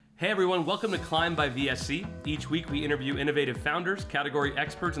Hey everyone, welcome to Climb by VSC. Each week we interview innovative founders, category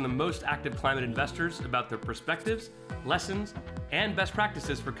experts, and the most active climate investors about their perspectives, lessons, and best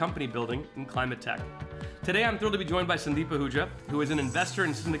practices for company building in climate tech. Today I'm thrilled to be joined by Sundeep Ahuja, who is an investor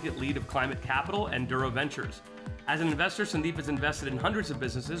and syndicate lead of Climate Capital and Duro Ventures. As an investor, Sundeep has invested in hundreds of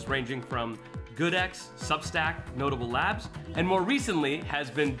businesses ranging from GoodX, Substack, Notable Labs, and more recently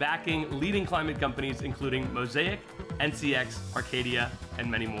has been backing leading climate companies including Mosaic, NCX, Arcadia, and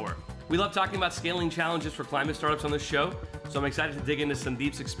many more. We love talking about scaling challenges for climate startups on this show, so I'm excited to dig into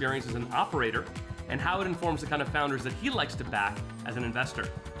Sundeep's experience as an operator and how it informs the kind of founders that he likes to back as an investor.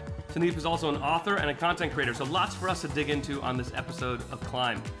 Sundeep is also an author and a content creator, so lots for us to dig into on this episode of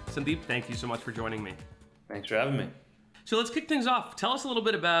Climb. Sundeep, thank you so much for joining me. Thanks for having me. So let's kick things off. Tell us a little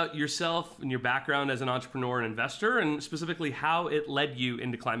bit about yourself and your background as an entrepreneur and investor, and specifically how it led you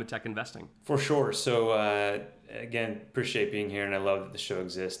into climate tech investing. For sure. So again, appreciate being here, and I love that the show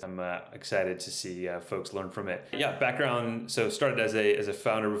exists. I'm excited to see folks learn from it. Yeah, background. So started as a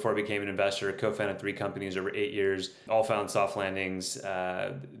founder before I became an investor. Co-founded 3 companies over 8 years. All found soft landings.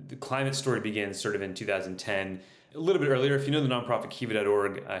 The climate story begins sort of in 2010. A little bit earlier, if you know the nonprofit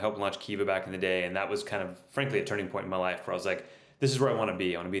Kiva.org, I helped launch Kiva back in the day, and that was kind of, frankly, a turning point in my life where I was like, this is where I want to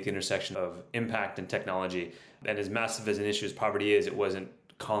be. I want to be at the intersection of impact and technology. And as massive as an issue as poverty is, it wasn't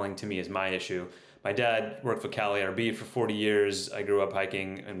calling to me as my issue. My dad worked for Cal ARB for 40 years. I grew up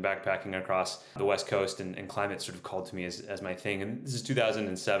hiking and backpacking across the West Coast, and climate sort of called to me as my thing. And this is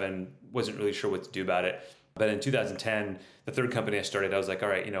 2007, wasn't really sure what to do about it. But in 2010, the third company I started, I was like, all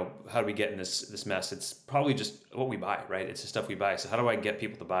right, how do we get in this mess? It's probably just what we buy, right? It's the stuff we buy. So how do I get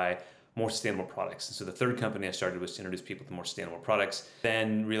people to buy more sustainable products? And so the third company I started was to introduce people to more sustainable products.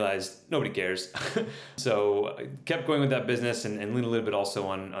 Then realized nobody cares. So I kept going with that business and leaned a little bit also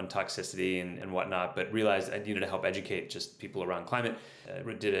on toxicity and whatnot, but realized I needed to help educate just people around climate.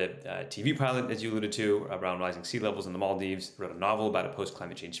 Did a TV pilot, as you alluded to, around rising sea levels in the Maldives. Wrote a novel about a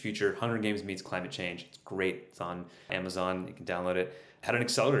post-climate change future. Hunger Games meets climate change. It's great. It's on Amazon. You can download it. Had an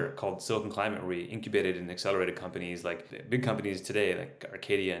accelerator called Silicon Climate where we incubated and accelerated companies like big companies today, like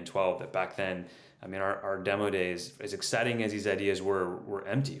Arcadia and 12, that back then, I mean, our demo days, as exciting as these ideas were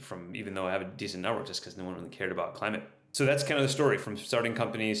empty from, even though I have a decent network, just because no one really cared about climate. So that's kind of the story from starting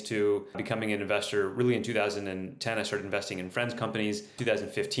companies to becoming an investor. Really in 2010, I started investing in friends' companies.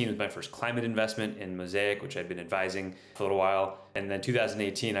 2015 was my first climate investment in Mosaic, which I'd been advising for a little while. And then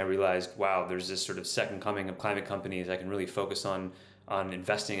 2018, I realized, wow, there's this sort of second coming of climate companies I can really focus on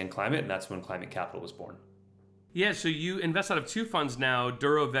investing in climate. And that's when Climate Capital was born. Yeah, so you invest out of 2 funds now,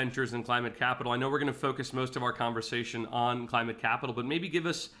 Duro Ventures and Climate Capital. I know we're going to focus most of our conversation on Climate Capital, but maybe give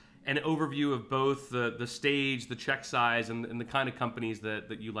us an overview of both the stage, the check size, and the kind of companies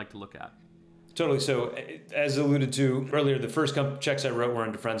that you like to look at. Totally. So as alluded to earlier, the first checks I wrote were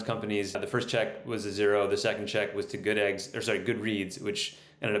into friends companies. The first check was a 0. The second check was to Goodreads, which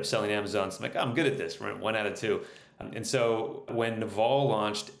ended up selling Amazon. So I'm like, I'm good at this. We're at 1 out of 2. And so when Naval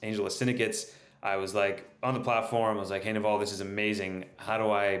launched AngelList Syndicates, I was like on the platform. I was like, hey, Naval, this is amazing. How do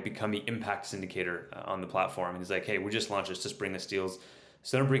I become the impact syndicator on the platform? And he's like, hey, we just launched this. Just bring us deals.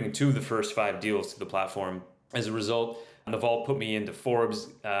 So I'm bringing 2 of the first 5 deals to the platform. As a result, Naval put me into Forbes.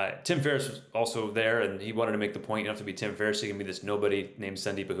 Tim Ferriss was also there, and he wanted to make the point, you don't have to be Tim Ferriss, you can be this nobody named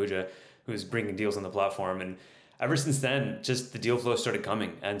Sundeep Ahuja who's bringing deals on the platform. And ever since then, just the deal flow started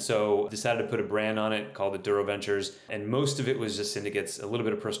coming. And so decided to put a brand on it called the Duro Ventures. And most of it was just syndicates, a little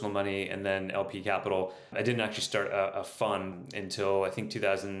bit of personal money, and then LP capital. I didn't actually start a fund until I think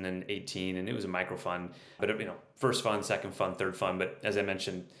 2018, and it was a micro fund. But first fund, second fund, third fund. But as I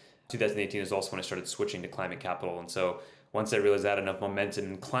mentioned, 2018 is also when I started switching to Climate Capital. And so once I realized I had enough momentum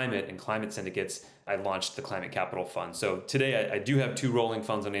in climate and climate syndicates, I launched the Climate Capital Fund. So today I do have 2 rolling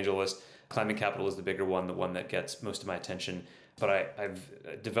funds on AngelList. Climate Capital is the bigger one, the one that gets most of my attention. But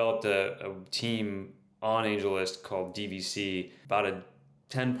I've developed a team on AngelList called DVC, about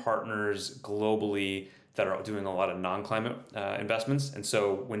 10 partners globally that are doing a lot of non-climate investments. And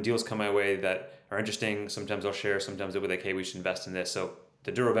so when deals come my way that are interesting, sometimes I'll share, sometimes they'll be like, hey, we should invest in this. So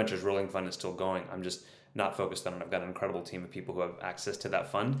the Duro Ventures rolling fund is still going. I'm just not focused on it. I've got an incredible team of people who have access to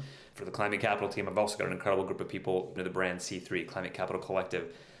that fund. For the Climate Capital team, I've also got an incredible group of people, the brand C3, Climate Capital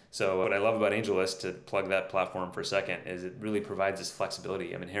Collective. So what I love about AngelList, to plug that platform for a second, is it really provides this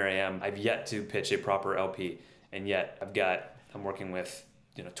flexibility. I mean, here I am. I've yet to pitch a proper LP, and yet I'm working with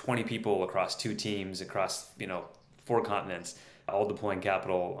 20 people across 2 teams, across 4 continents, all deploying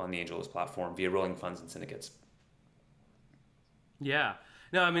capital on the AngelList platform via rolling funds and syndicates. Yeah.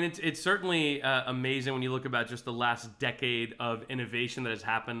 No, I mean, it's certainly amazing when you look about just the last decade of innovation that has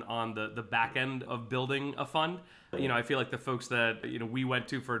happened on the back end of building a fund. I feel like the folks that, we went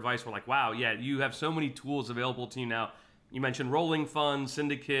to for advice were like, wow, yeah, you have so many tools available to you now. You mentioned rolling funds,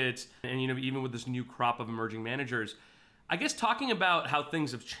 syndicates, and, even with this new crop of emerging managers. I guess talking about how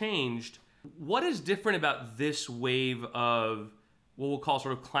things have changed, what is different about this wave of what we'll call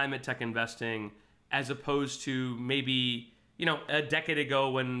sort of climate tech investing as opposed to maybe a decade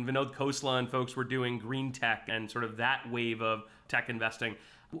ago when Vinod Khosla and folks were doing green tech and sort of that wave of tech investing?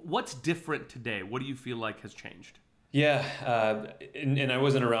 What's different today? What do you feel like has changed? Yeah, and I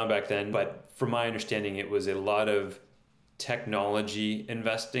wasn't around back then, but from my understanding, it was a lot of technology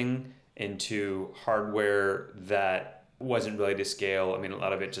investing into hardware that wasn't really to scale. I mean, a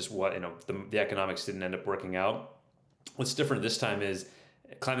lot of it just the economics didn't end up working out. What's different this time is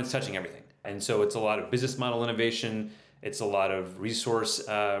climate's touching everything. And so it's a lot of business model innovation. It's a lot of resource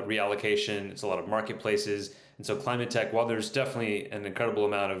reallocation. It's a lot of marketplaces. And so climate tech, while there's definitely an incredible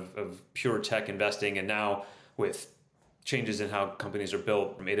amount of pure tech investing, and now with changes in how companies are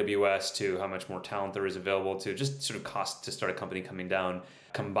built, from AWS to how much more talent there is available to just sort of cost to start a company coming down,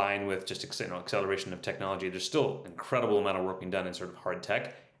 combined with just acceleration of technology, there's still an incredible amount of work being done in sort of hard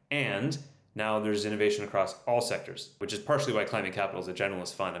tech. And now there's innovation across all sectors, which is partially why Climate Capital is a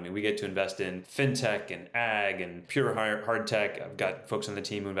generalist fund. I mean, we get to invest in fintech and ag and pure hard tech. I've got folks on the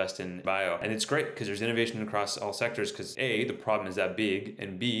team who invest in bio. And it's great because there's innovation across all sectors because A, the problem is that big,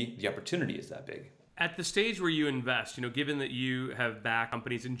 and B, the opportunity is that big. At the stage where you invest, given that you have backed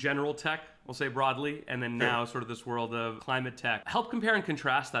companies in general tech, we'll say broadly, and then now sort of this world of climate tech, help compare and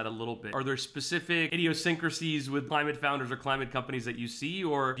contrast that a little bit. Are there specific idiosyncrasies with climate founders or climate companies that you see,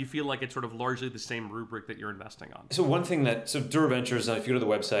 or do you feel like it's sort of largely the same rubric that you're investing on? So one thing Dura Ventures, if you go to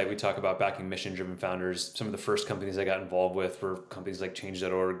the website, we talk about backing mission-driven founders. Some of the first companies I got involved with were companies like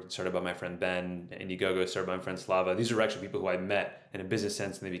Change.org, started by my friend Ben, Indiegogo, started by my friend Slava. These are actually people who I met in a business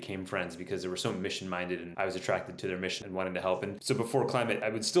sense and they became friends because they were so mission-minded and I was attracted to their mission and wanted to help. And so before climate, I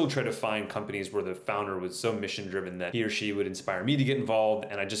would still try to find companies where the founder was so mission-driven that he or she would inspire me to get involved,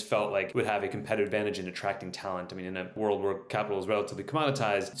 and I just felt like would have a competitive advantage in attracting talent. I mean, in a world where capital is relatively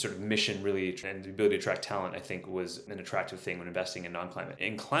commoditized, sort of mission really and the ability to attract talent, I think, was an attractive thing when investing in non-climate.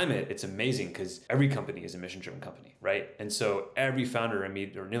 In climate, it's amazing because every company is a mission-driven company, right? And so every founder I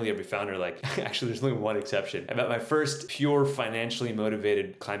meet, or nearly every founder, actually there's only one exception. I met my first pure financially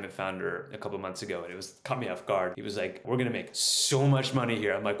motivated climate founder a couple months ago, and it caught me off guard. He was like, "We're gonna make so much money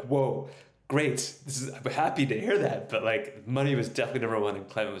here." I'm like, "Whoa, great. I'm happy to hear that." But money was definitely number one and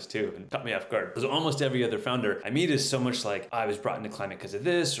climate was two, and caught me off guard. Because almost every other founder I meet is so much like, I was brought into climate because of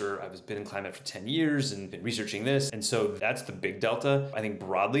this, or I've been in climate for 10 years and been researching this. And so that's the big delta. I think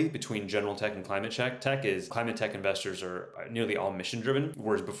broadly between general tech and climate tech is climate tech investors are nearly all mission driven.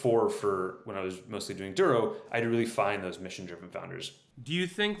 Whereas before, when I was mostly doing Duro, I'd really find those mission driven founders. Do you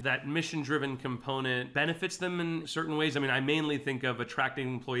think that mission-driven component benefits them in certain ways? I mean, I mainly think of attracting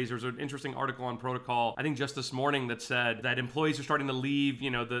employees. There was an interesting article on Protocol, I think just this morning, that said that employees are starting to leave,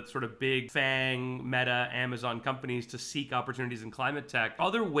 the sort of big FANG, Meta, Amazon companies to seek opportunities in climate tech. Are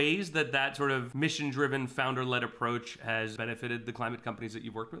there ways that sort of mission-driven, founder-led approach has benefited the climate companies that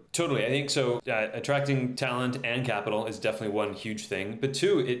you've worked with? Totally. I think so. Attracting talent and capital is definitely one huge thing. But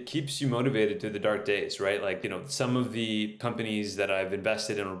two, it keeps you motivated through the dark days, right? Some of the companies that I've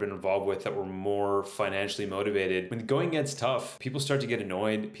invested in or been involved with that were more financially motivated, when the going gets tough, people start to get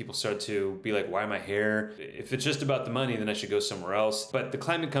annoyed. People start to be like, why am I here? If it's just about the money, then I should go somewhere else. But the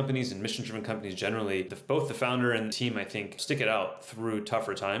climate companies and mission-driven companies generally, both the founder and the team, I think, stick it out through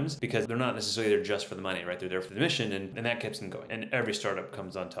tougher times because they're not necessarily there just for the money, right? They're there for the mission, and that keeps them going. And every startup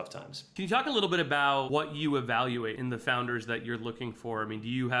comes on tough times. Can you talk a little bit about what you evaluate in the founders that you're looking for? I mean, do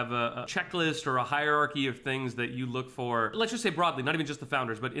you have a checklist or a hierarchy of things that you look for? Let's just say broadly, not even just the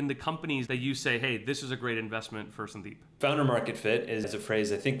founders, but in the companies that you say, hey, this is a great investment for Sundeep. Founder market fit is a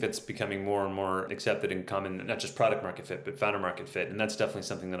phrase I think that's becoming more and more accepted and common, not just product market fit, but founder market fit. And that's definitely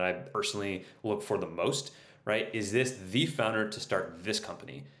something that I personally look for the most, right? Is this the founder to start this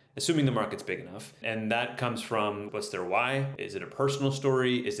company? Assuming the market's big enough. And that comes from, what's their why? Is it a personal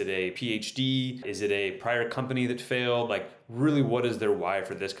story? Is it a PhD? Is it a prior company that failed? Really, what is their why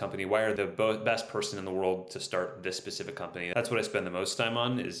for this company? Why are the best person in the world to start this specific company? That's what I spend the most time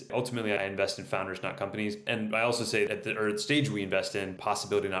on. Is ultimately I invest in founders, not companies. And I also say at the stage we invest in,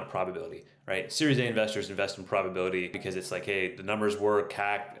 possibility, not probability, right? Series A investors invest in probability because it's like, hey, the numbers work,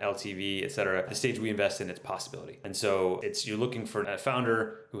 CAC, LTV, et cetera. The stage we invest in, it's possibility. And so you're looking for a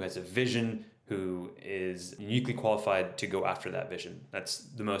founder who has a vision, who is uniquely qualified to go after that vision. That's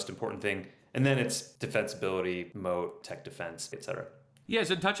the most important thing. And then it's defensibility, moat, tech defense, et cetera. Yeah,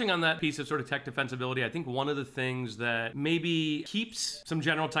 so touching on that piece of sort of tech defensibility, I think one of the things that maybe keeps some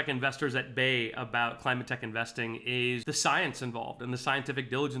general tech investors at bay about climate tech investing is the science involved and the scientific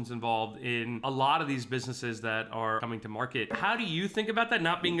diligence involved in a lot of these businesses that are coming to market. How do you think about that?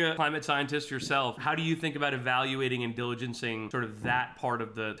 Not being a climate scientist yourself, how do you think about evaluating and diligencing sort of that part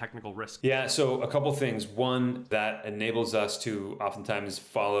of the technical risk? Yeah, so a couple things. One, that enables us to oftentimes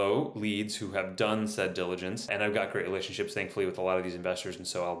follow leads who have done said diligence. And I've got great relationships, thankfully, with a lot of these investors. And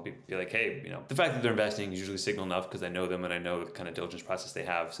so I'll be like, hey, the fact that they're investing is usually signal enough because I know them and I know the kind of diligence process they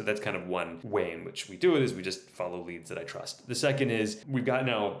have. So that's kind of one way in which we do it, is we just follow leads that I trust. The second is we've got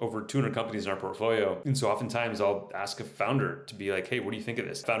now over 200 companies in our portfolio. And so oftentimes I'll ask a founder to be like, hey, what do you think of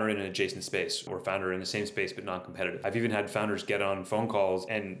this? Founder in an adjacent space or founder in the same space but non-competitive. I've even had founders get on phone calls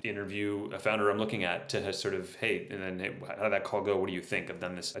and interview a founder I'm looking at to sort of, hey, and then, hey, how did that call go? What do you think? I've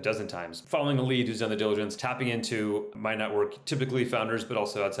done this a dozen times. Following a lead who's done the diligence, tapping into my network, typically founders, but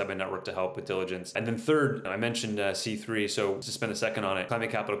also outside my network to help with diligence. And then third, I mentioned C3. So to spend a second on it, Climate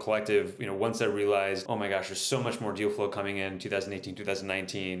Capital Collective, once I realized, oh my gosh, there's so much more deal flow coming in 2018,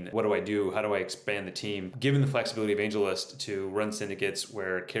 2019. What do I do? How do I expand the team? Given the flexibility of AngelList to run syndicates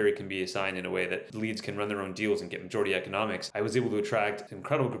where carry can be assigned in a way that leads can run their own deals and get majority economics, I was able to attract an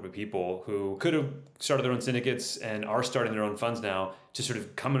incredible group of people who could have started their own syndicates and are starting their own funds now to sort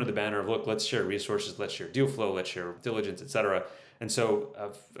of come under the banner of, look, let's share resources, let's share deal flow, let's share diligence, et cetera. And so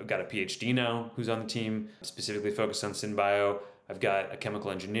I've got a PhD now who's on the team, specifically focused on synbio. I've got a chemical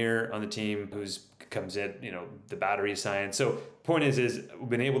engineer on the team who's comes in, the battery science. So point is we've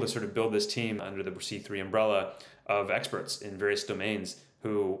been able to sort of build this team under the C3 umbrella of experts in various domains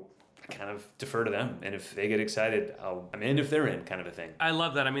who kind of defer to them. And if they get excited, I'm in if they're in, kind of a thing. I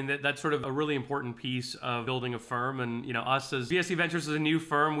love that. I mean, that's sort of a really important piece of building a firm. And, us as VSC Ventures as a new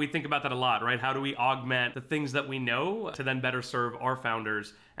firm, we think about that a lot, right? How do we augment the things that we know to then better serve our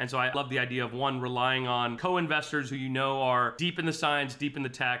founders? And so I love the idea of, one, relying on co-investors who are deep in the science, deep in the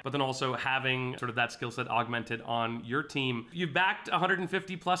tech, but then also having sort of that skill set augmented on your team. You've backed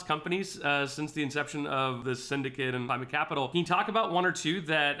 150 plus companies since the inception of the syndicate and Climate Capital. Can you talk about one or two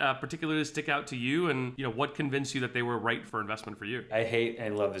that particularly stick out to you, and what convinced you that they were right for investment for you? I hate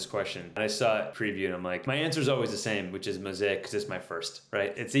and love this question. And I saw it previewed and I'm like, my answer is always the same, which is Mosaic, because it's my first,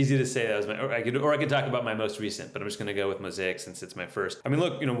 right? It's easy to say that was or I could talk about my most recent, but I'm just going to go with Mosaic since it's my first. I mean,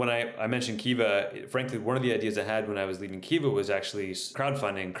 look, when I mentioned Kiva, frankly, one of the ideas I had when I was leading Kiva was actually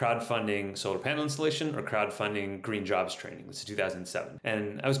crowdfunding solar panel installation or crowdfunding green jobs training. This is 2007.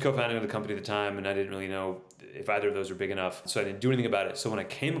 And I was co-founding of the company at the time, and I didn't really know if either of those were big enough. So I didn't do anything about it. So when I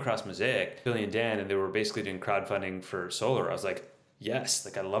came across Mosaic, Billy and Dan, and they were basically doing crowdfunding for solar, I was like, yes,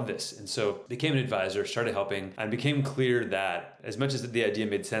 I love this. And so became an advisor, started helping, and became clear that as much as the idea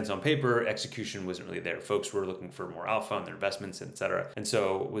made sense on paper, execution wasn't really there. Folks were looking for more alpha on their investments, et cetera. And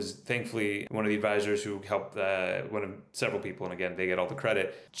so was thankfully one of the advisors who helped one of several people, and again, they get all the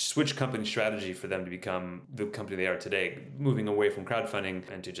credit, switch company strategy for them to become the company they are today, moving away from crowdfunding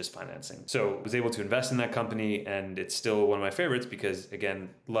and to just financing. So was able to invest in that company, and it's still one of my favorites because, again,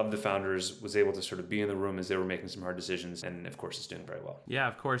 love the founders, was able to sort of be in the room as they were making some hard decisions, and of course, it's doing very well. Yeah,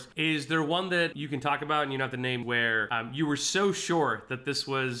 of course. Is there one that you can talk about, and you don't have to name, where you were so sure that this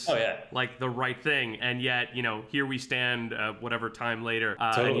was like the right thing, and yet, here we stand whatever time later,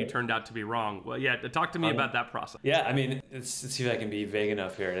 and you turned out to be wrong? Well, yeah, talk to me about that process. Yeah, I mean, let's see if I can be vague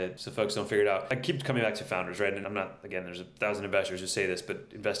enough here so folks don't figure it out. I keep coming back to founders, right? And I'm not, again, there's 1,000 investors who say this,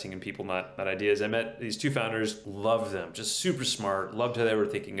 but investing in people, not ideas. I met these two founders, loved them, just super smart, loved how they were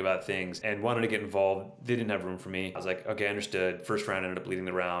thinking about things, and wanted to get involved. They didn't have room for me. I was like, okay, understood. First round ended up leading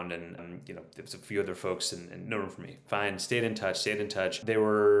the round, and there was a few other folks and no room for me. Fine, stayed in touch. They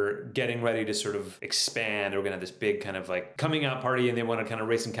were getting ready to sort of expand. They were going to have this big kind of like coming out party, and they wanted to kind of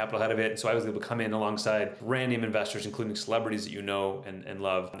raise some capital ahead of it. And so I was able to come in alongside random investors, including celebrities that you know and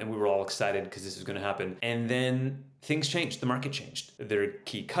love. And we were all excited because this was going to happen. And then things changed. The market changed. Their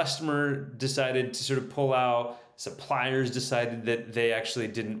key customer decided to sort of pull out. Suppliers decided that they actually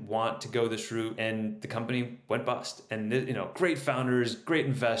didn't want to go this route, and the company went bust. And great founders, great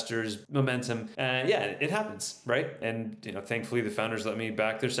investors, momentum. It happens, right? And thankfully the founders let me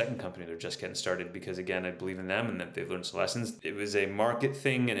back their second company. They're just getting started because, again, I believe in them and that they've learned some lessons. It was a market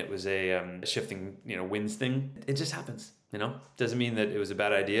thing, and it was a shifting winds thing. It just happens. Doesn't mean that it was a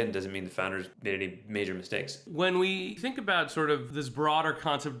bad idea, and doesn't mean the founders made any major mistakes. When we think about sort of this broader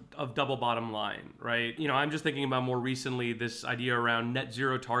concept of double bottom line, right? I'm just thinking about more recently this idea around net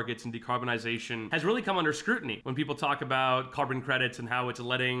zero targets and decarbonization has really come under scrutiny when people talk about carbon credits and how it's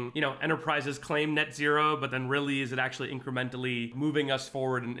letting, enterprises claim net zero, but then really is it actually incrementally moving us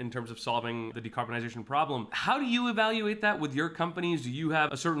forward in terms of solving the decarbonization problem? How do you evaluate that with your companies? Do you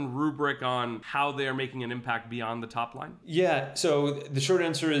have a certain rubric on how they are making an impact beyond the top line? Yeah, so the short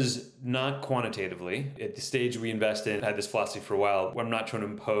answer is not quantitatively. At the stage we invest in, I had this philosophy for a while where I'm not trying to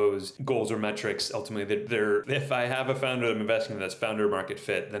impose goals or metrics. Ultimately, if I have a founder that I'm investing in that's founder market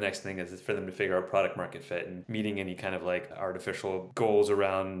fit, the next thing is for them to figure out product market fit, and meeting any kind of like artificial goals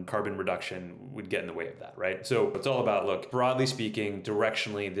around carbon reduction would get in the way of that, right? So it's all about, look, broadly speaking,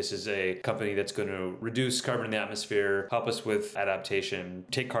 directionally, this is a company that's going to reduce carbon in the atmosphere, help us with adaptation,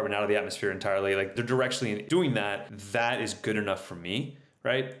 take carbon out of the atmosphere entirely. Like they're directionally doing that. That is good enough for me,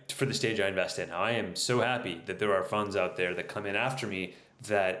 right? For the stage I invest in. Now, I am so happy that there are funds out there that come in after me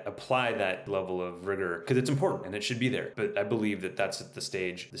that apply that level of rigor, because it's important and it should be there. But I believe that that's at the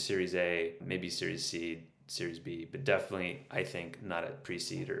stage, the Series A, maybe Series C, Series B, but definitely, I think, not at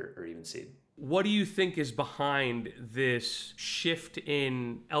pre-seed or even seed. What do you think is behind this shift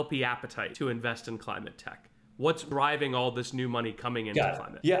in LP appetite to invest in climate tech? What's driving all this new money coming into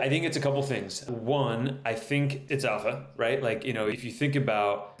climate? Yeah, I think it's a couple things. One, I think it's alpha, right? Like, if you think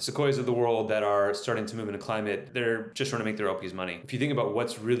about Sequoias of the world that are starting to move into climate, they're just trying to make their LPs money. If you think about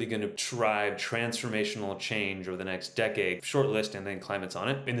what's really going to drive transformational change over the next decade, short list and then climate's on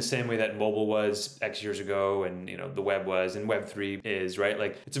it. In the same way that mobile was X years ago and, the web was and Web3 is, right?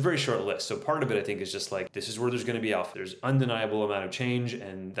 Like, it's a very short list. So part of it, I think, is just like, this is where there's going to be alpha. There's undeniable amount of change,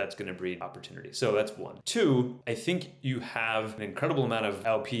 and that's going to breed opportunity. So that's one. Two, I think you have an incredible amount of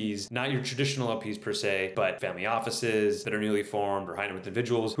LPs, not your traditional LPs per se, but family offices that are newly formed or high net worth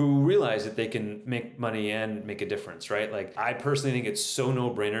individuals who realize that they can make money and make a difference, right? Like, I personally think it's so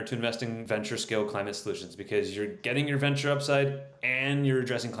no-brainer to invest in venture scale climate solutions, because you're getting your venture upside and you're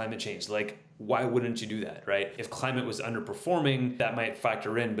addressing climate change. Like, why wouldn't you do that, right? If climate was underperforming, that might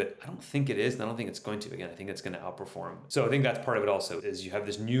factor in, but I don't think it is, and I don't think it's going to. Again, I think it's going to outperform. So I think that's part of it also, is you have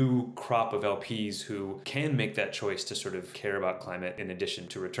this new crop of LPs who can make that choice to sort of care about climate in addition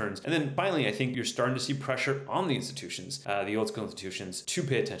to returns. And then finally, I think you're starting to see pressure on the institutions, the old school institutions, to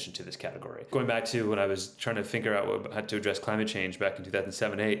pay attention to this category. Going back to when I was trying to figure out how to address climate change back in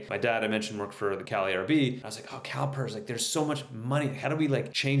 2007-8, my dad, I mentioned, worked for the Cal ARB. I was like, oh, CalPERS, like, there's so much money. How do we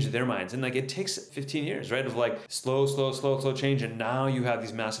like change their minds? And like, it takes 15 years, right? Of like slow change. And now you have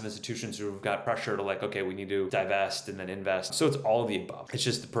these massive institutions who've got pressure to like, okay, we need to divest and then invest. So it's all of the above. It's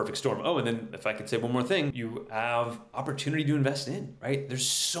just the perfect storm. Oh, and then if I could say one more thing, you have opportunity to invest in, right? There's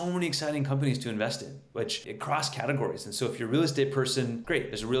so many exciting companies to invest in, which across categories. And so if you're a real estate person, great,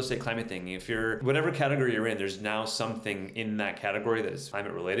 there's a real estate climate thing. If you're whatever category you're in, there's now something in that category that is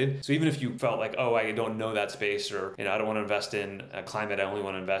climate related. So even if you felt like, oh, I don't know that space, or I don't want to invest in climate, I only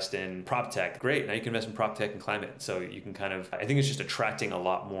want to invest in prop tech, great. Now you can invest in prop tech and climate. So you can I think it's just attracting a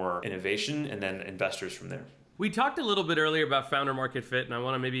lot more innovation and then investors from there. We talked a little bit earlier about founder market fit, and I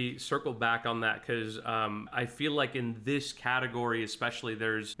want to maybe circle back on that because I feel like in this category especially,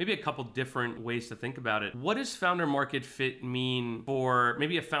 there's maybe a couple different ways to think about it. What does founder market fit mean for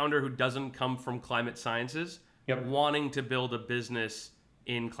maybe a founder who doesn't come from climate sciences, wanting to build a business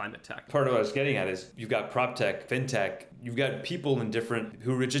in climate tech? Part of what I was getting at is you've got prop tech, fintech, you've got people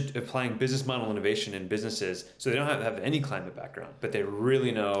who are just applying business model innovation in businesses. So they don't have any climate background, but they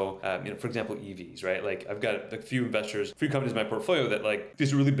really know, for example, EVs, right? Like, I've got a few companies in my portfolio that like,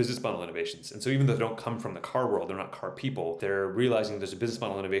 these are really business model innovations. And so even though they don't come from the car world, they're not car people, they're realizing there's a business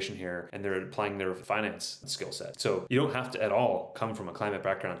model innovation here and they're applying their finance skill set. So you don't have to at all come from a climate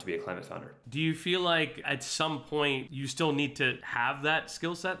background to be a climate founder. Do you feel like at some point you still need to have that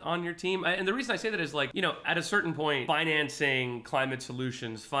skill set on your team? And the reason I say that is like, at a certain point, financing climate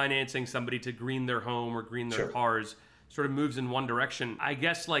solutions, financing somebody to green their home or green their cars sort of moves in one direction. I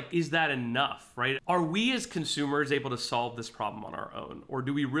guess, like, is that enough, right? Are we as consumers able to solve this problem on our own? Or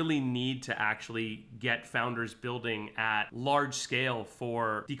do we really need to actually get founders building at large scale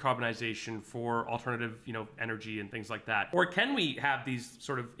for decarbonization, for alternative, energy and things like that? Or can we have these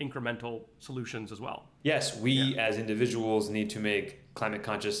sort of incremental solutions as well? Yes, we as individuals need to make climate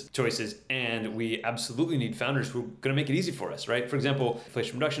conscious choices, and we absolutely need founders who are going to make it easy for us, right? For example,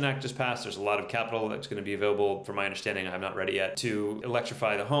 Inflation Reduction Act just passed. There's a lot of capital that's going to be available, from my understanding, I'm not ready yet, to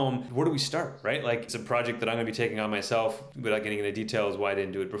electrify the home. Where do we start, right? Like, it's a project that I'm going to be taking on myself without getting into details why I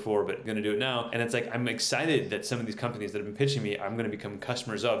didn't do it before, but I'm going to do it now. And it's like, I'm excited that some of these companies that have been pitching me, I'm going to become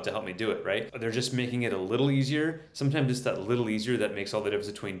customers of to help me do it, right? They're just making it a little easier. Sometimes it's that little easier that makes all the difference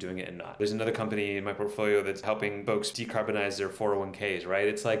between doing it and not. There's another company in my portfolio that's helping folks decarbonize their 401ks, right?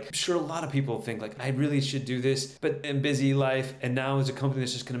 It's like, I'm sure a lot of people think like, I really should do this, but in busy life, and now is a company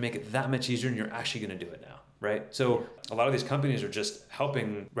that's just going to make it that much easier, and you're actually going to do it now, right? So a lot of these companies are just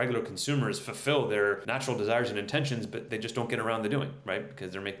helping regular consumers fulfill their natural desires and intentions, but they just don't get around to doing, right?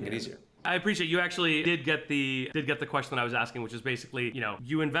 Because they're making it easier. I appreciate you actually did get the question that I was asking, which is basically,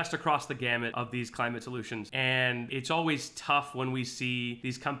 you invest across the gamut of these climate solutions. And it's always tough when we see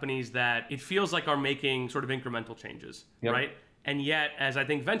these companies that it feels like are making sort of incremental changes, right? And yet, as I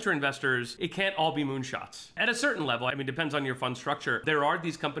think venture investors, it can't all be moonshots. At a certain level, I mean, it depends on your fund structure. There are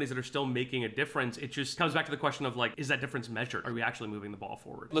these companies that are still making a difference. It just comes back to the question of like, is that difference measured? Are we actually moving the ball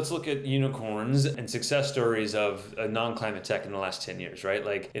forward? Let's look at unicorns and success stories of non-climate tech in the last 10 years, right?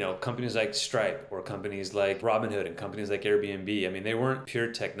 Like, companies like Stripe or companies like Robinhood and companies like Airbnb. I mean, they weren't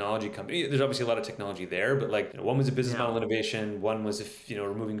pure technology companies. There's obviously a lot of technology there, but like, one was a business model innovation. One was,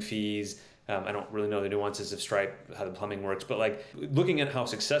 removing fees. I don't really know the nuances of Stripe, how the plumbing works, but like looking at how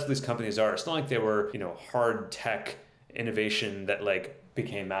successful these companies are, it's not like they were, hard tech innovation that like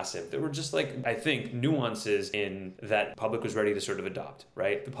became massive. There were just like, I think, nuances in that public was ready to sort of adopt,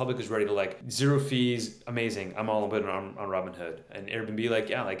 right? The public was ready to like, zero fees, amazing. I'm all in on Robinhood. And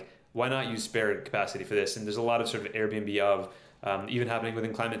Airbnb, why not use spare capacity for this? And there's a lot of sort of Airbnb even happening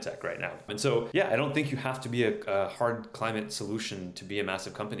within climate tech right now. And so, I don't think you have to be a hard climate solution to be a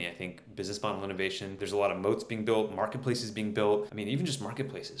massive company. I think business model innovation, there's a lot of moats being built, marketplaces being built. I mean, even just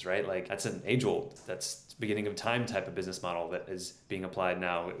marketplaces, right? Like that's an age-old, that's beginning of time type of business model that is being applied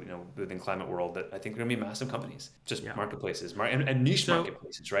now, within climate world that I think are going to be massive companies, just marketplaces and niche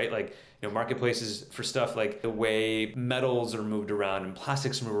marketplaces, right? Like, marketplaces for stuff like the way metals are moved around and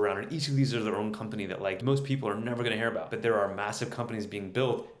plastics are moved around, and each of these are their own company that like most people are never going to hear about, but there are massive companies being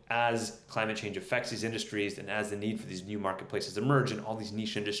built as climate change affects these industries and as the need for these new marketplaces emerge in all these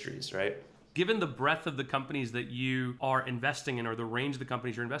niche industries, right? Given the breadth of the companies that you are investing in, or the range of the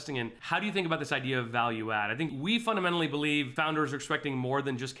companies you're investing in, how do you think about this idea of value add? I think we fundamentally believe founders are expecting more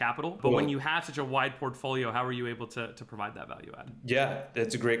than just capital, but when you have such a wide portfolio, how are you able to provide that value add? Yeah,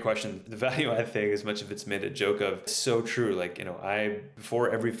 that's a great question. The value add thing, as much of it's made a joke of, it's so true. Like, before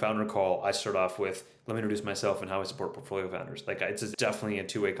every founder call, I start off with, let me introduce myself and how I support portfolio founders. Like, it's definitely a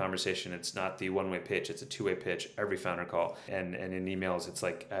two-way conversation. It's not the one-way pitch. It's a two-way pitch every founder call. And in emails, it's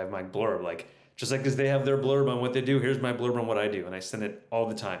like, I have my blurb, like, just like, because they have their blurb on what they do, here's my blurb on what I do. And I send it all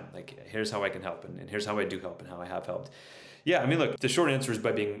the time. Like, here's how I can help, and here's how I do help and how I have helped. Yeah, I mean, look, the short answer is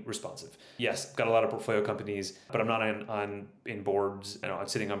by being responsive. Yes, I've got a lot of portfolio companies, but I'm not in boards, I'm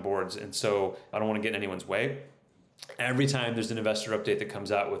sitting on boards. And so I don't want to get in anyone's way. Every time there's an investor update that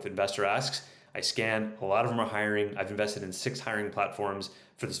comes out with investor asks, I scan. A lot of them are hiring. I've invested in 6 hiring platforms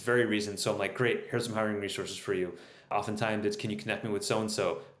for this very reason. So I'm like, great, here's some hiring resources for you. Oftentimes it's, can you connect me with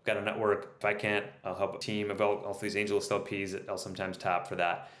so-and-so? I've got a network. If I can't, I'll help a team of all these angel LPs that I'll sometimes tap for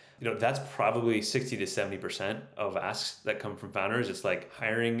that. That's probably 60 to 70% of asks that come from founders. It's like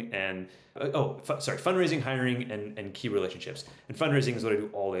hiring and, fundraising, hiring, and key relationships. And fundraising is what I do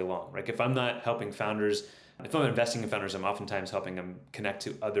all day long, right? If I'm not helping founders, if I'm investing in founders, I'm oftentimes helping them connect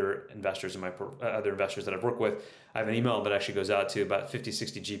to other investors other investors that I've worked with. I have an email that actually goes out to about 50,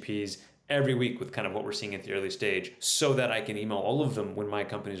 60 GPs every week with kind of what we're seeing at the early stage, so that I can email all of them when my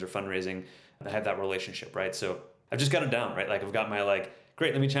companies are fundraising and I have that relationship, right? So I've just got it down, right? Like, I've got my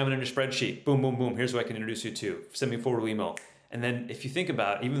great, let me chime in your spreadsheet. Boom, boom, boom. Here's who I can introduce you to. Send me a forward email. And then if you think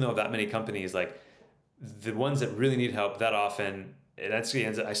about, even though that many companies, like the ones that really need help that often, that's the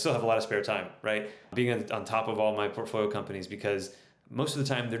end. I still have a lot of spare time, right? Being on top of all my portfolio companies, because most of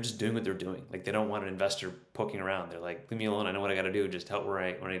the time they're just doing what they're doing. Like, they don't want an investor poking around. They're like, leave me alone. I know what I got to do. Just help where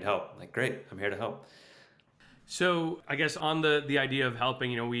I need help. I'm like, great, I'm here to help. So I guess on the idea of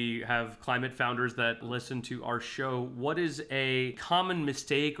helping, we have climate founders that listen to our show. What is a common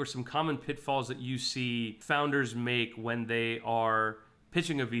mistake or some common pitfalls that you see founders make when they are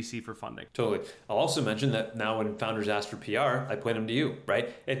pitching a VC for funding? Totally. I'll also mention that now when founders ask for PR, I point them to you,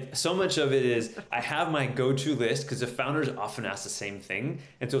 right? So much of it is, I have my go-to list, because the founders often ask the same thing.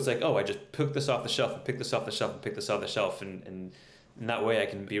 And so it's like, oh, I just pick this off the shelf and pick this off the shelf and pick this off the shelf. And In that way, I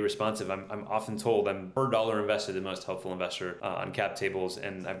can be responsive. I'm often told I'm per dollar invested the most helpful investor on cap tables,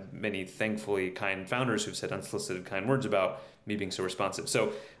 and I have many thankfully kind founders who've said unsolicited kind words about me being so responsive.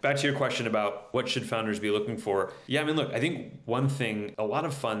 So back to your question about what should founders be looking for. Yeah, I mean, look, I think one thing, a lot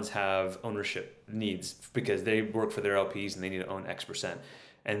of funds have ownership needs because they work for their LPs and they need to own X%.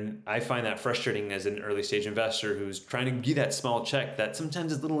 And I find that frustrating as an early stage investor who's trying to get that small check that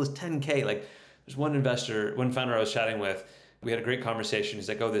sometimes as little as 10K. Like there's one founder I was chatting with, we had a great conversation. He's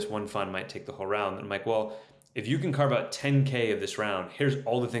like, oh, this one fund might take the whole round. And I'm like, well, if you can carve out 10K of this round, here's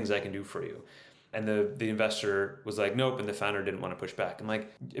all the things I can do for you. And the investor was like, nope, and the founder didn't want to push back. I'm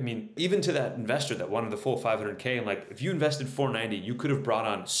like, I mean, even to that investor that wanted the full 500K, I'm like, if you invested 490, you could have brought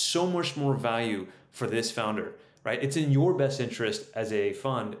on so much more value for this founder, right? It's in your best interest as a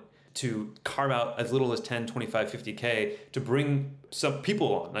fund to carve out as little as 10, 25, 50K to bring some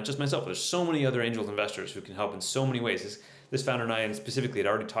people on, not just myself. There's so many other angel investors who can help in so many ways. This founder and I, and specifically, had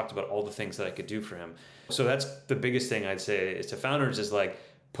already talked about all the things that I could do for him. So that's the biggest thing I'd say is to founders is like,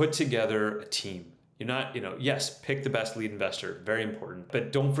 put together a team. You're not, yes, pick the best lead investor, very important,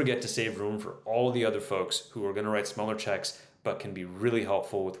 but don't forget to save room for all the other folks who are going to write smaller checks, but can be really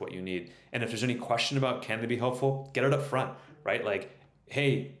helpful with what you need. And if there's any question about can they be helpful, get it up front, right? Like,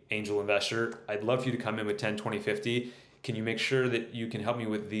 hey, angel investor, I'd love for you to come in with 10, 20, 50. Can you make sure that you can help me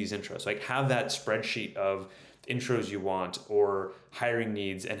with these intros? Like have that spreadsheet of intros you want or hiring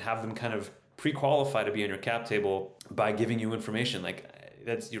needs and have them kind of pre-qualify to be on your cap table by giving you information. Like,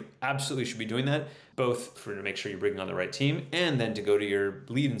 you absolutely should be doing that, both to make sure you're bringing on the right team and then to go to your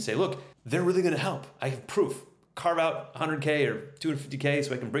lead and say, look, they're really going to help. I have proof. Carve out 100K or 250K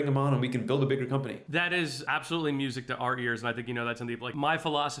so I can bring them on and we can build a bigger company. That is absolutely music to our ears. And I think you know that, Sundeep. Like my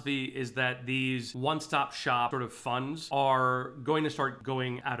philosophy is that these one-stop shop sort of funds are going to start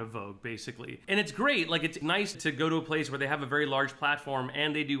going out of vogue, basically. And it's great. Like it's nice to go to a place where they have a very large platform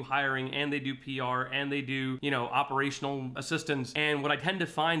and they do hiring and they do PR and they do, operational assistance. And what I tend to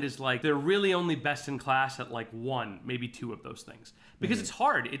find is like they're really only best in class at like one, maybe two of those things. Because it's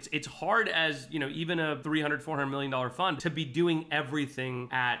hard. It's hard as, even a $300, $400 million fund to be doing everything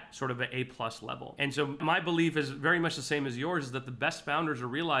at sort of an A+ level. And so my belief is very much the same as yours, is that the best founders are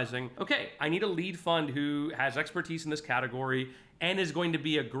realizing, okay, I need a lead fund who has expertise in this category and is going to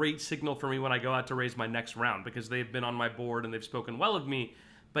be a great signal for me when I go out to raise my next round because they've been on my board and they've spoken well of me.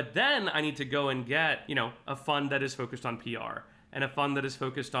 But then I need to go and get, a fund that is focused on PR. And a fund that is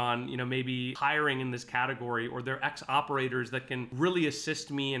focused on, maybe hiring in this category, or they're ex-operators that can really assist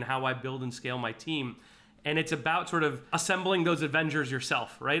me in how I build and scale my team. And it's about sort of assembling those Avengers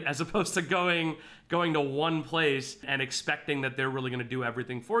yourself, right? As opposed to going to one place and expecting that they're really going to do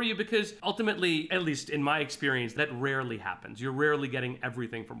everything for you, because ultimately, at least in my experience, that rarely happens. You're rarely getting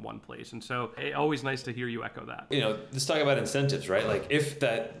everything from one place. And so it's always nice to hear you echo that. Let's talk about incentives, right? Like if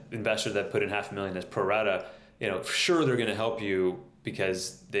that investor that put in $500,000 as pro rata, sure, they're going to help you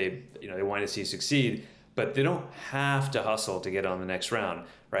because they want to see you succeed, but they don't have to hustle to get on the next round,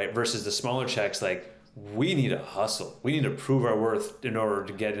 right? Versus the smaller checks, like we need to hustle. We need to prove our worth in order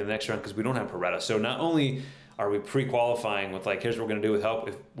to get in the next round because we don't have pro rata. So not only are we pre-qualifying with like, here's what we're going to do with help.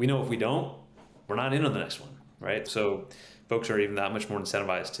 If we don't, we're not in on the next one, right? So folks are even that much more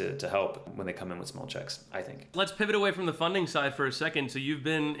incentivized to help when they come in with small checks, I think. Let's pivot away from the funding side for a second. So you've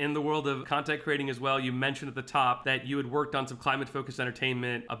been in the world of content creating as well. You mentioned at the top that you had worked on some climate-focused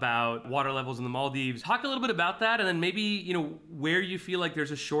entertainment about water levels in the Maldives. Talk a little bit about that, and then maybe, where you feel like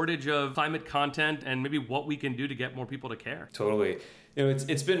there's a shortage of climate content and maybe what we can do to get more people to care. Totally.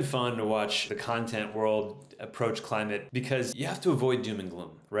 It's been fun to watch the content world approach climate because you have to avoid doom and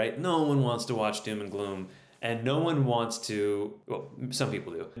gloom, right? No one wants to watch doom and gloom. And no one wants to, well, some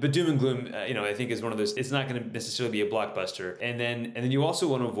people do, but doom and gloom, I think is one of those, it's not going to necessarily be a blockbuster. And then you also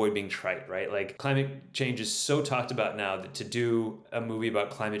want to avoid being trite, right? Like climate change is so talked about now that to do a movie about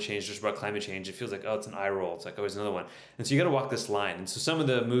climate change, just about climate change, it feels like, oh, it's an eye roll. It's like, oh, there's another one. And so you got to walk this line. And so some of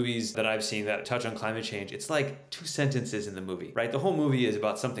the movies that I've seen that touch on climate change, it's like 2 sentences in the movie, right? The whole movie is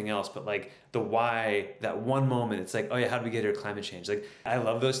about something else, but like the why, that one moment, it's like, oh yeah, how did we get here? Climate change. Like I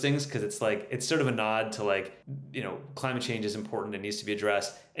love those things because it's like, it's sort of a nod to like, climate change is important. It needs to be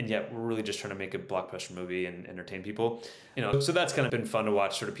addressed. And yet we're really just trying to make a blockbuster movie and entertain people, so that's kind of been fun to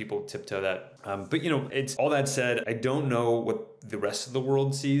watch sort of people tiptoe that. But it's all that said, I don't know what the rest of the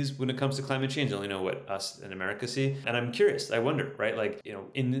world sees when it comes to climate change. I only know what us in America see. And I'm curious, I wonder, right? Like,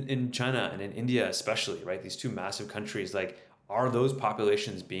 in China and in India, especially, right? These two massive countries, like, are those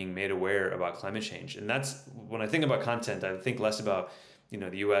populations being made aware about climate change? And that's when I think about content, I think less about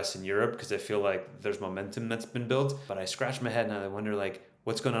the US and Europe, because I feel like there's momentum that's been built. But I scratch my head and I wonder, like,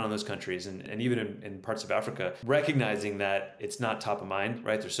 what's going on in those countries, and even in parts of Africa, recognizing that it's not top of mind,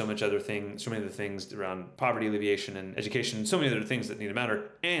 right? There's so many other things around poverty alleviation and education, so many other things that need to matter,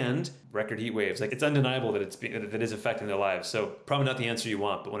 and record heat waves. Like, it's undeniable that that it is affecting their lives. So probably not the answer you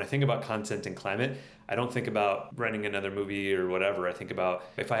want, but when I think about content and climate, I don't think about writing another movie or whatever. I think about,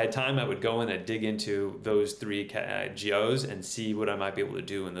 if I had time, I would go in and dig into those three geos and see what I might be able to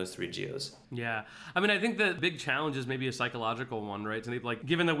do in those three geos. Yeah. I mean, I think the big challenge is maybe a psychological one, right? Sundeep? Like,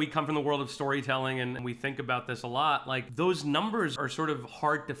 given that we come from the world of storytelling and we think about this a lot, like, those numbers are sort of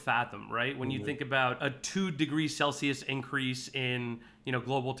hard to fathom, right? When you think about a 2 degrees Celsius increase in,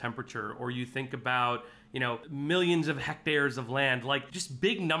 global temperature, or you think about, millions of hectares of land, like, just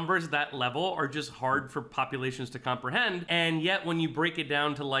big numbers at that level are just hard for populations to comprehend. And yet when you break it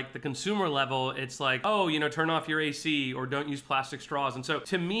down to like the consumer level, it's like, oh, turn off your AC or don't use plastic straws. And so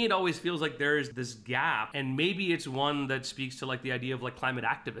to me, it always feels like there's this gap, and maybe it's one that speaks to like the idea of like climate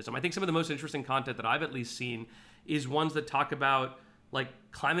activism. I think some of the most interesting content that I've at least seen is ones that talk about like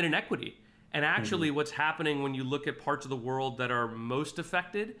climate inequity and actually what's happening when you look at parts of the world that are most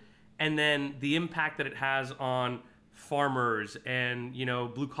affected, and then the impact that it has on farmers and,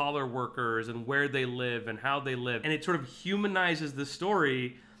 blue collar workers and where they live and how they live. And it sort of humanizes the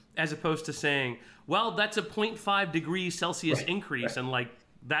story as opposed to saying, well, that's a 0.5 degrees Celsius increase. And like,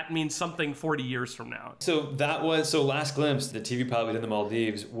 that means something 40 years from now. So Last Glimpse, the TV pilot we did in the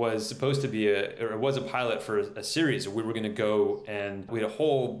Maldives, was supposed to be it was a pilot for a series. We were going to go, and we had a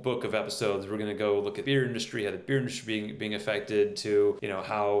whole book of episodes. We were going to go look at beer industry, how the beer industry being affected, to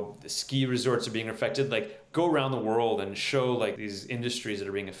how the ski resorts are being affected. Like, go around the world and show like these industries that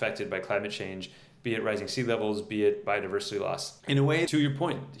are being affected by climate change, be it rising sea levels, be it biodiversity loss. In a way, to your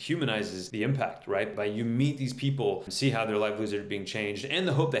point, humanizes the impact, right? By you meet these people, see how their livelihoods are being changed, and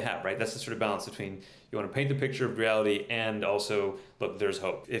the hope they have, right? That's the sort of balance between, you want to paint the picture of reality and also, look, there's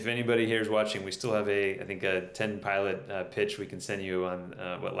hope. If anybody here is watching, we still have I think a 10 pilot pitch we can send you on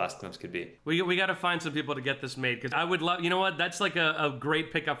what Last Glimpse could be. We got to find some people to get this made, because I would love, what? That's like a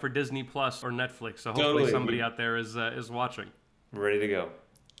great pickup for Disney Plus or Netflix. So hopefully somebody out there is watching. Ready to go.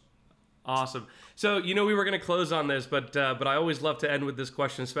 Awesome. So, we were going to close on this, but I always love to end with this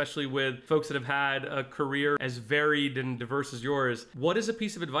question, especially with folks that have had a career as varied and diverse as yours. What is a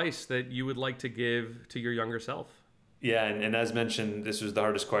piece of advice that you would like to give to your younger self? Yeah, and as mentioned, this was the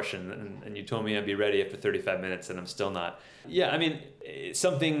hardest question, and you told me I'd be ready after 35 minutes, and I'm still not. Yeah, I mean,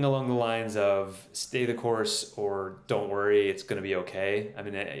 something along the lines of stay the course, or don't worry, it's going to be okay. I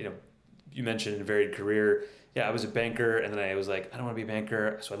mean, you mentioned a varied career. Yeah, I was a banker, and then I was like, I don't want to be a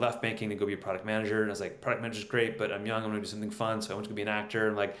banker. So I left banking to go be a product manager. And I was like, product manager's great, but I'm young, I want to do something fun. So I went to go be an actor.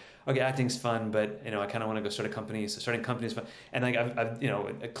 And like, okay, acting's fun, but I kind of want to go start a company. So starting a company is fun. And like,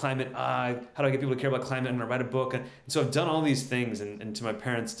 I've climate, how do I get people to care about climate? I'm going to write a book. And so I've done all these things, and to my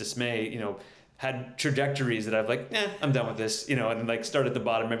parents' dismay, had trajectories that I've like, I'm done with this, and like start at the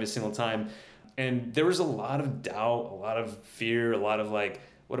bottom every single time. And there was a lot of doubt, a lot of fear, a lot of like,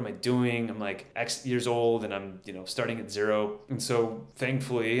 what am I doing? I'm like X years old, and I'm, starting at zero. And so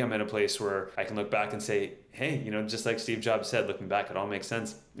thankfully I'm at a place where I can look back and say, hey, just like Steve Jobs said, looking back, it all makes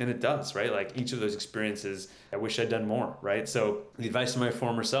sense. And it does, right? Like, each of those experiences, I wish I'd done more, right? So the advice to my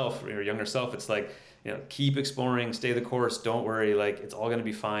former self or younger self, it's like, keep exploring, stay the course, don't worry, like, it's all going to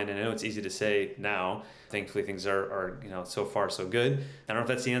be fine. And I know it's easy to say now. Thankfully, things are so far so good. I don't know if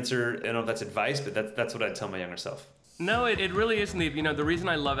that's the answer. I don't know if that's advice, but that's what I'd tell my younger self. No, it really isn't. The reason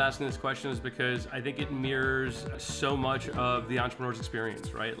I love asking this question is because I think it mirrors so much of the entrepreneur's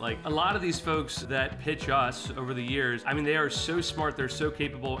experience, right? Like, a lot of these folks that pitch us over the years, I mean, they are so smart, they're so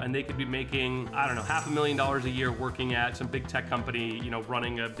capable, and they could be making, I don't know, $500,000 a year working at some big tech company,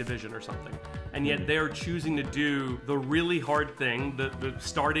 running a division or something. And yet they're choosing to do the really hard thing, the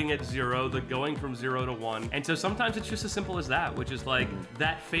starting at zero, the going from 0 to 1. And so sometimes it's just as simple as that, which is like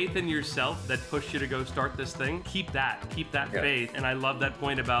that faith in yourself that pushed you to go start this thing. Keep that faith. And I love that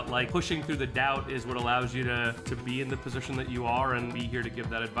point about like pushing through the doubt is what allows you to be in the position that you are and be here to give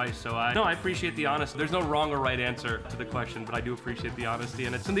that advice. So I appreciate the honesty. There's no wrong or right answer to the question, but I do appreciate the honesty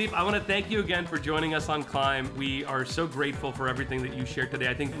in it. Sundeep, I want to thank you again for joining us on Climb. We are so grateful for everything that you shared today.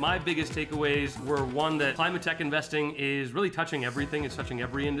 I think my biggest takeaways were, one, that climate tech investing is really touching everything. It's touching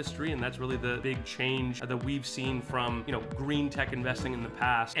every industry, and that's really the big change that we've seen from green tech investing in the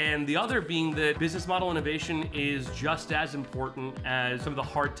past. And the other being that business model innovation is just as important as some of the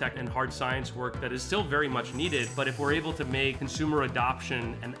hard tech and hard science work that is still very much needed. But if we're able to make consumer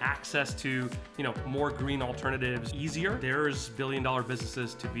adoption and access to more green alternatives easier, there's billion-dollar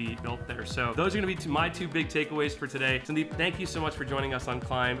businesses to be built there. So those are going to be my two big takeaways for today. Sundeep, thank you so much for joining us on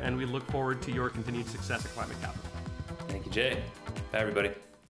Climb, and we look forward to your continued success at Climate Capital. Thank you, Jay. Bye, everybody.